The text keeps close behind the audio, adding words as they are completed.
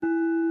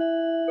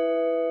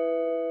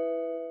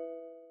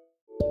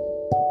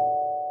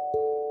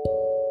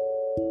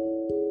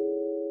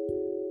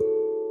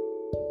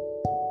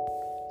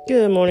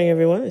Good morning,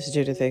 everyone. It's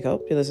Judith A.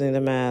 Cope. You're listening to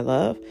Mad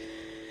Love.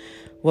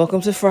 Welcome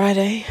to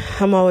Friday.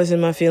 I'm always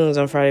in my feelings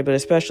on Friday, but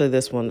especially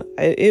this one.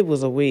 It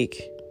was a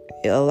week.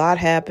 A lot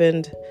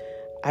happened.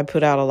 I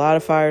put out a lot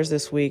of fires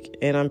this week,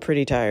 and I'm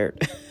pretty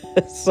tired.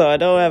 So I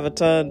don't have a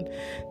ton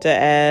to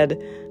add.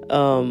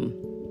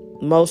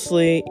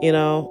 Mostly,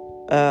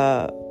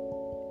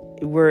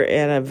 we're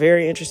in a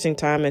very interesting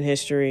time in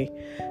history.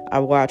 I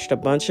watched a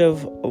bunch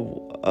of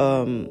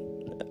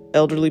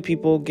elderly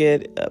people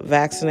get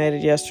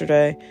vaccinated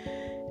yesterday,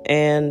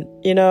 and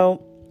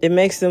it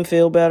makes them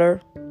feel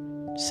better.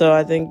 So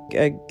I think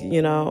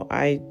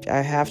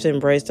I have to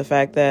embrace the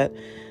fact that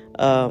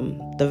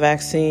the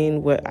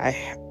vaccine,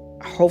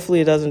 hopefully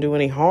it doesn't do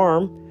any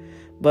harm,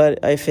 but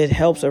if it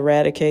helps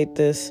eradicate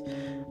this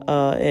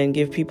and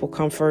give people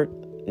comfort,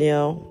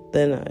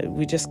 then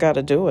we just got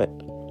to do it.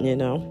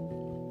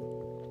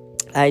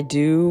 I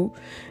do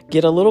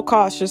get a little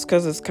cautious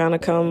because it's kind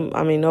of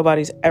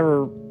nobody's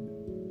ever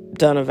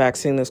done a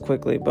vaccine this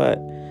quickly, but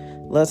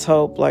let's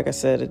hope, like I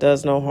said, it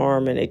does no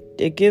harm, and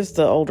it gives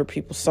the older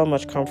people so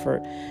much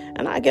comfort.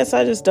 And I guess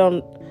I just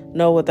don't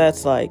know what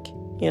that's like.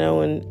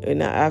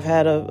 And I've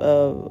had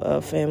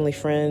a family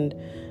friend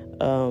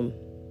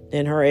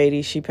in her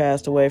 80s. She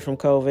passed away from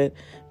COVID.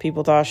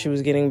 People thought she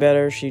was getting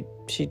better. She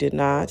did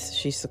not.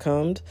 She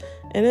succumbed.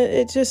 And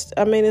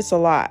it's a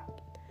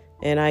lot.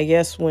 And I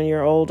guess when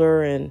you're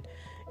older and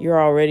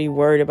you're already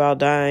worried about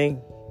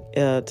dying,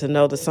 to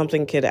know that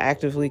something could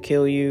actively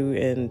kill you,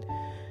 and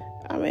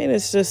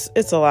it's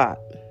a lot.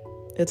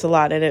 It's a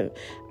lot. And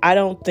I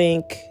don't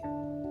think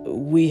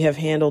we have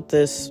handled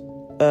this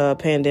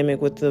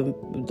pandemic with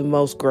the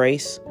most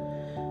grace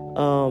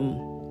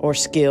or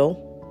skill.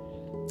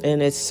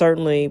 And it's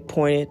certainly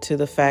pointed to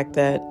the fact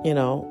that,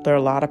 there are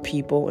a lot of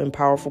people in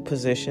powerful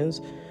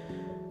positions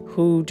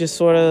who just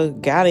sort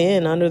of got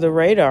in under the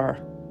radar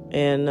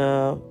and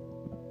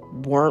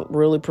weren't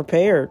really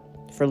prepared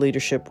for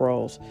leadership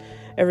roles.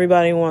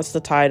 Everybody wants the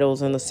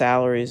titles and the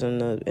salaries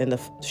and the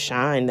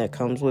shine that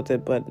comes with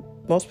it, but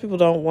most people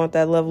don't want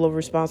that level of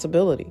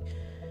responsibility.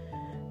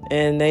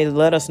 And they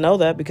let us know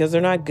that because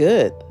they're not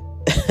good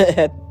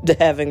at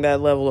having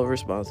that level of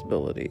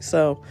responsibility.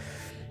 So,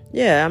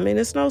 yeah,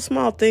 it's no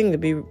small thing to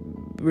be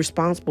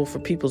responsible for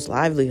people's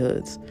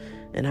livelihoods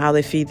and how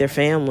they feed their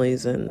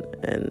families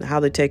and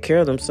how they take care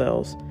of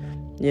themselves,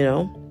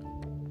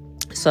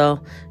 So,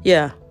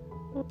 yeah,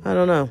 I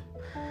don't know.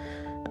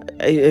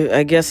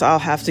 I guess I'll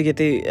have to get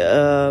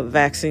the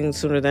vaccine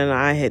sooner than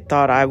I had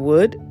thought I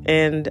would,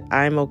 and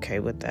I'm okay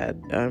with that.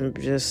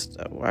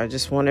 I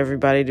just want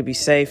everybody to be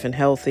safe and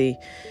healthy,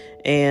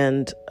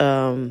 and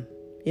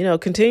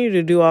continue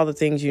to do all the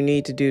things you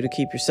need to do to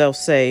keep yourself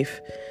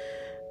safe.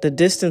 The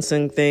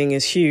distancing thing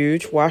is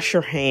huge. Wash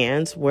your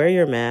hands, wear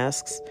your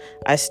masks.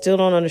 I still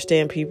don't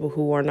understand people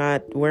who are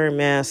not wearing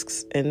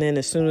masks, and then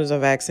as soon as a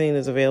vaccine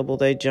is available,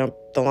 they jump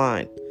the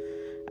line.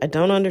 I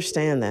don't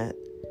understand that.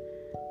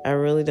 I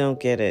really don't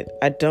get it.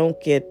 I don't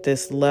get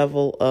this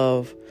level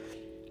of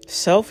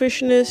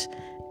selfishness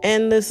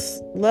and this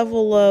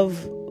level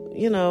of,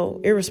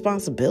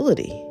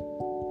 irresponsibility.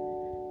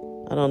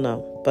 I don't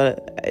know,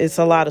 but it's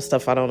a lot of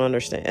stuff I don't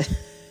understand.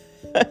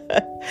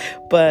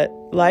 But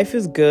life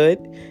is good.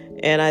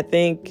 And I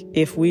think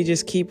if we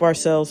just keep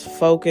ourselves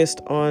focused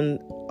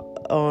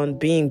on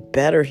being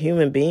better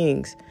human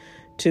beings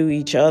to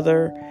each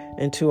other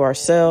and to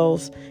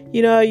ourselves,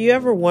 you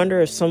ever wonder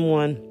if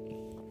someone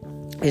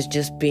is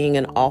just being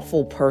an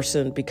awful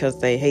person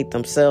because they hate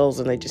themselves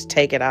and they just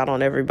take it out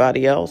on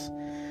everybody else?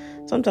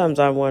 Sometimes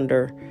I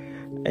wonder,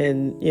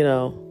 and,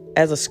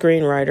 as a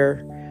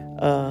screenwriter,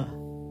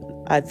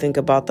 I think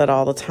about that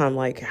all the time,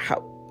 like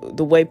how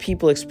the way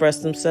people express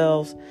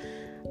themselves.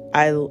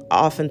 I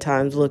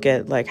oftentimes look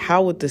at, like,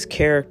 how would this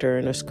character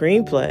in a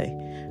screenplay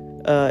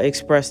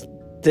express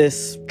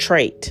this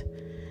trait?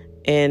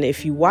 And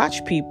if you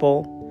watch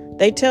people,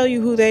 they tell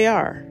you who they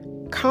are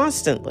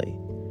constantly.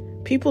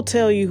 People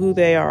tell you who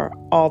they are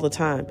all the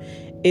time.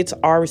 It's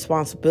our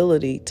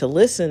responsibility to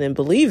listen and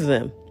believe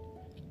them,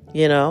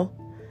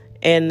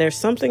 And there's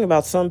something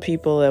about some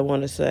people that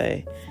want to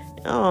say,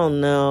 "Oh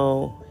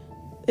no,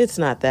 it's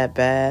not that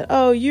bad.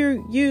 Oh,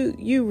 you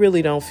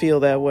really don't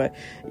feel that way."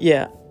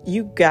 Yeah,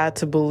 you got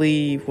to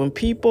believe when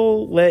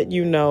people let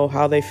you know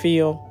how they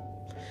feel,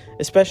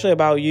 especially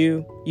about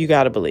you. You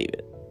got to believe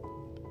it.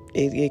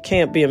 It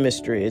can't be a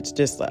mystery. It's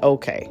just like,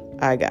 okay,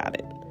 I got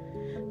it.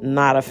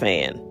 Not a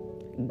fan.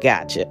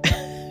 Gotcha.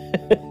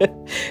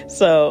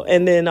 So,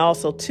 and then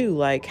also too,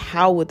 like,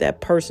 how would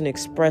that person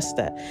express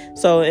that?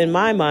 So in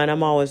my mind,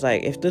 I'm always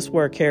like, if this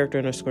were a character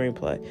in a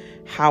screenplay,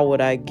 how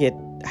would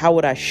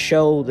I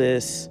show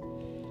this?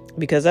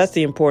 Because that's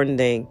the important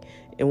thing.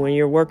 And when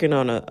you're working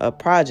on a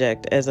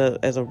project as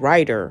a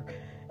writer,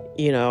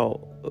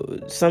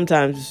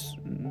 sometimes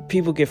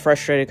people get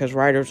frustrated because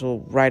writers will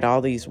write all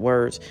these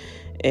words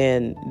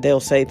and they'll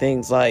say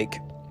things like,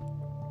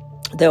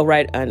 they'll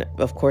write, and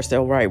of course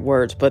they'll write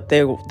words, but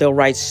they'll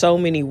write so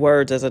many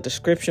words as a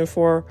description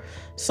for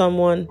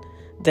someone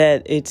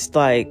that it's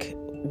like,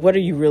 what are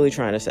you really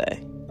trying to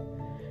say?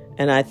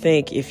 And I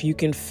think if you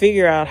can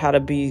figure out how to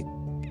be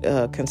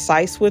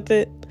concise with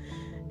it,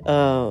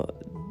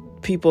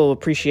 people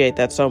appreciate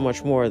that so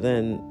much more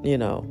than,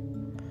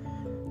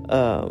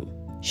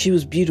 she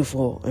was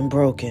beautiful and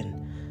broken.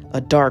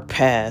 A dark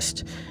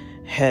past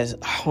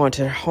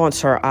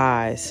haunts her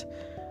eyes.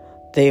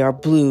 They are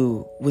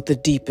blue with the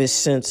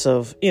deepest sense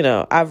of,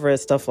 I've read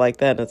stuff like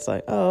that. And it's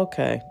like, oh,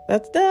 okay,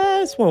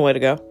 that's one way to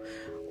go.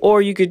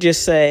 Or you could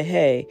just say,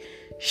 hey,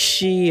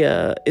 she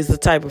is the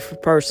type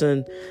of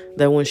person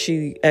that when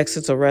she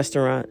exits a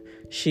restaurant,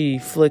 she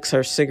flicks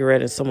her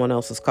cigarette in someone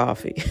else's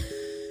coffee.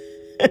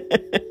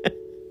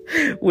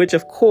 Which,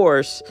 of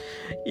course,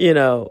 you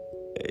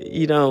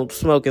don't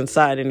smoke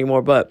inside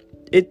anymore, but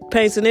it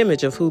paints an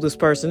image of who this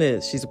person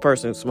is. She's a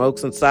person who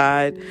smokes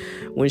inside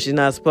when she's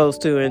not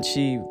supposed to, and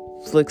she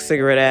flicks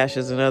cigarette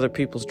ashes in other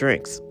people's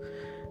drinks.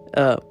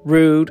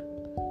 Rude.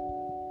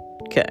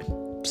 Okay.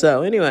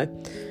 So anyway,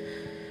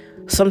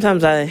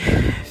 sometimes I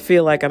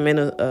feel like I'm in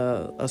a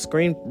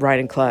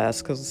screenwriting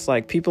class, because it's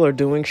like people are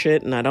doing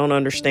shit and I don't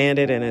understand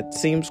it, and it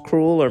seems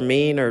cruel or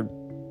mean or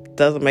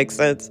doesn't make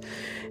sense.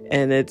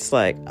 And it's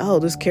like, oh,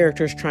 this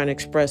character is trying to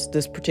express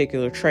this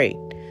particular trait.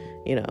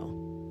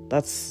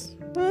 That's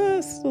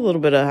a little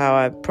bit of how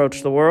I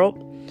approach the world.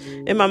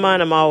 In my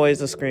mind, I'm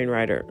always a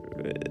screenwriter.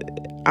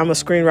 I'm a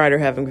screenwriter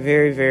having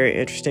very, very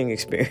interesting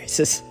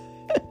experiences.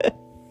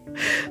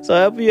 So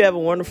I hope you have a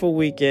wonderful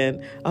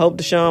weekend. I hope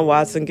Deshaun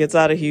Watson gets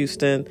out of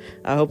Houston.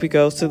 I hope he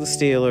goes to the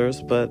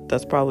Steelers, but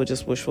that's probably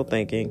just wishful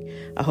thinking.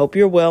 I hope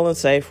you're well and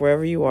safe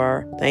wherever you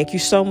are. Thank you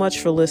so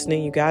much for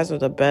listening. You guys are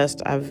the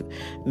best. I've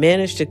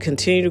managed to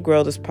continue to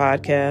grow this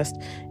podcast,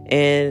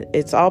 and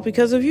it's all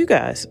because of you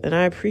guys, and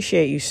I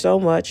appreciate you so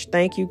much.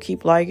 Thank you.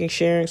 Keep liking,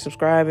 sharing,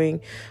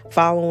 subscribing,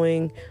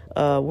 following.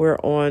 We're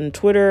on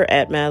Twitter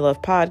at Mad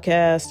Love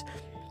Podcast,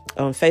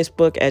 on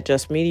Facebook at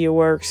Just Media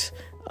Works.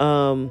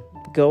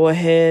 Go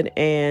ahead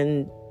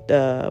and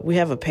we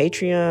have a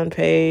Patreon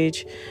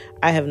page.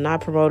 I have not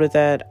promoted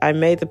that. I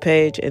made the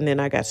page and then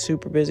I got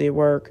super busy at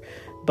work,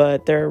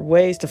 but there are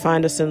ways to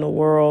find us in the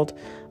world.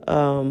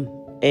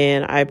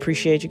 And I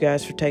appreciate you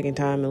guys for taking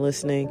time and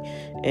listening,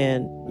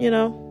 and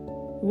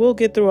we'll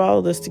get through all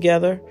of this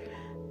together.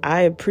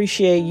 I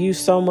appreciate you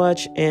so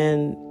much,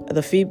 and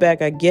the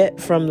feedback I get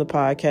from the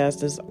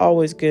podcast is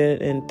always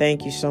good, and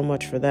thank you so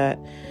much for that.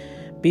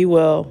 Be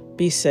well,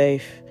 be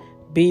safe.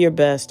 Be your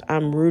best.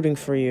 I'm rooting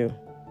for you.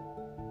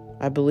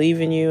 I believe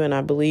in you, and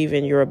I believe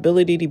in your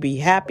ability to be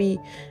happy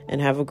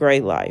and have a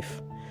great life,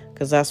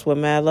 because that's what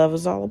mad love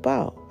is all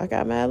about. I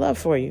got mad love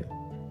for you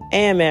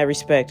and mad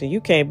respect, and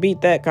you can't beat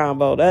that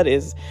combo.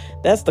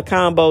 That's the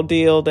combo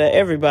deal that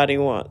everybody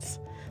wants.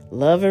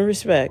 Love and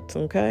respect,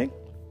 okay?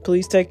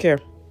 Please take care.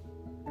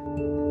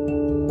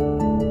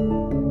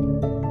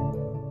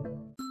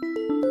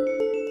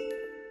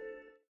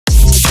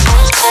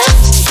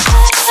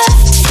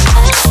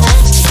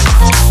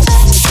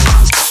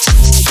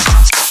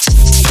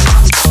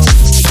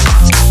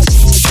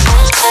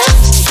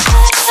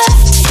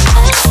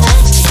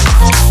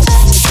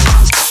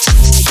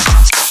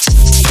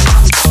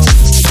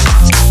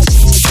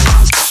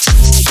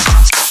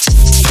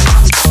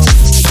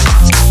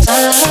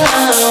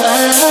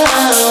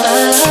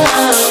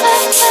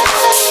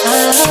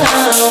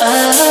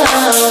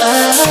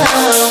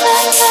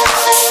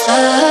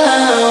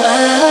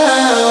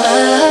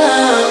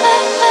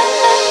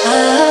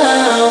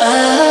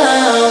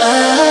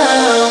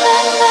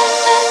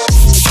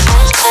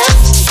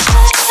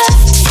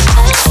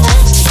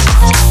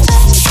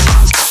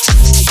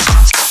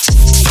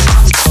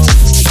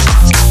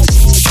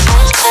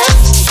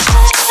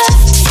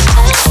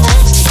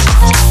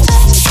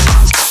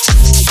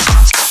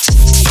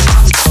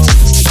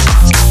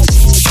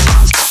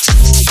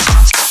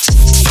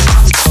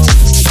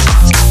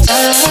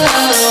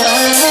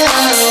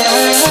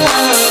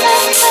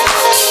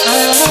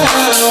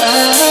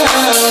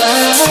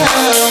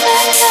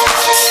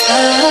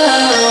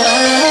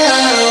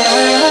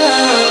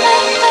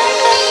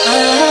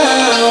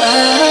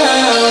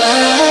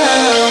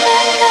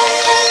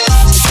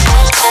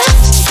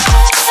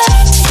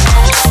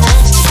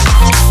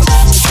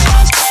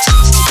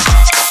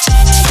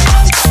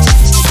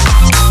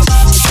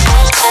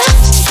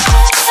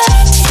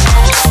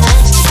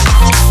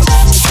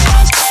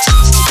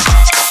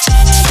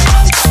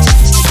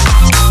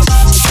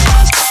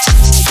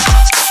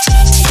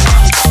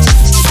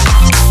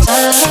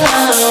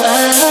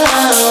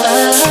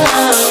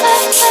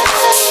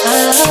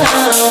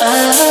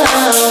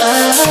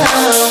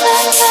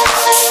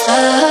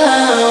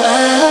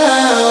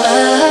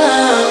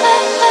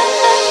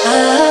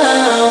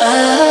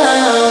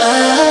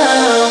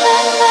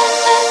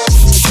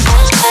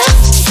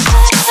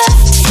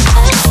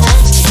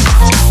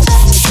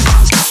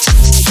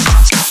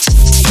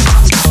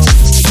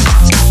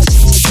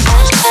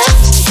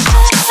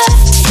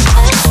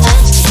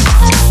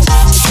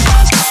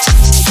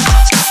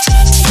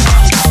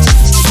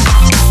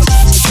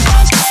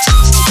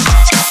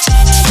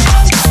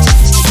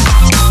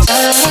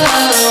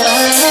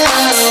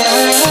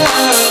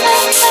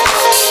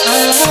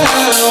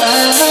 Oh,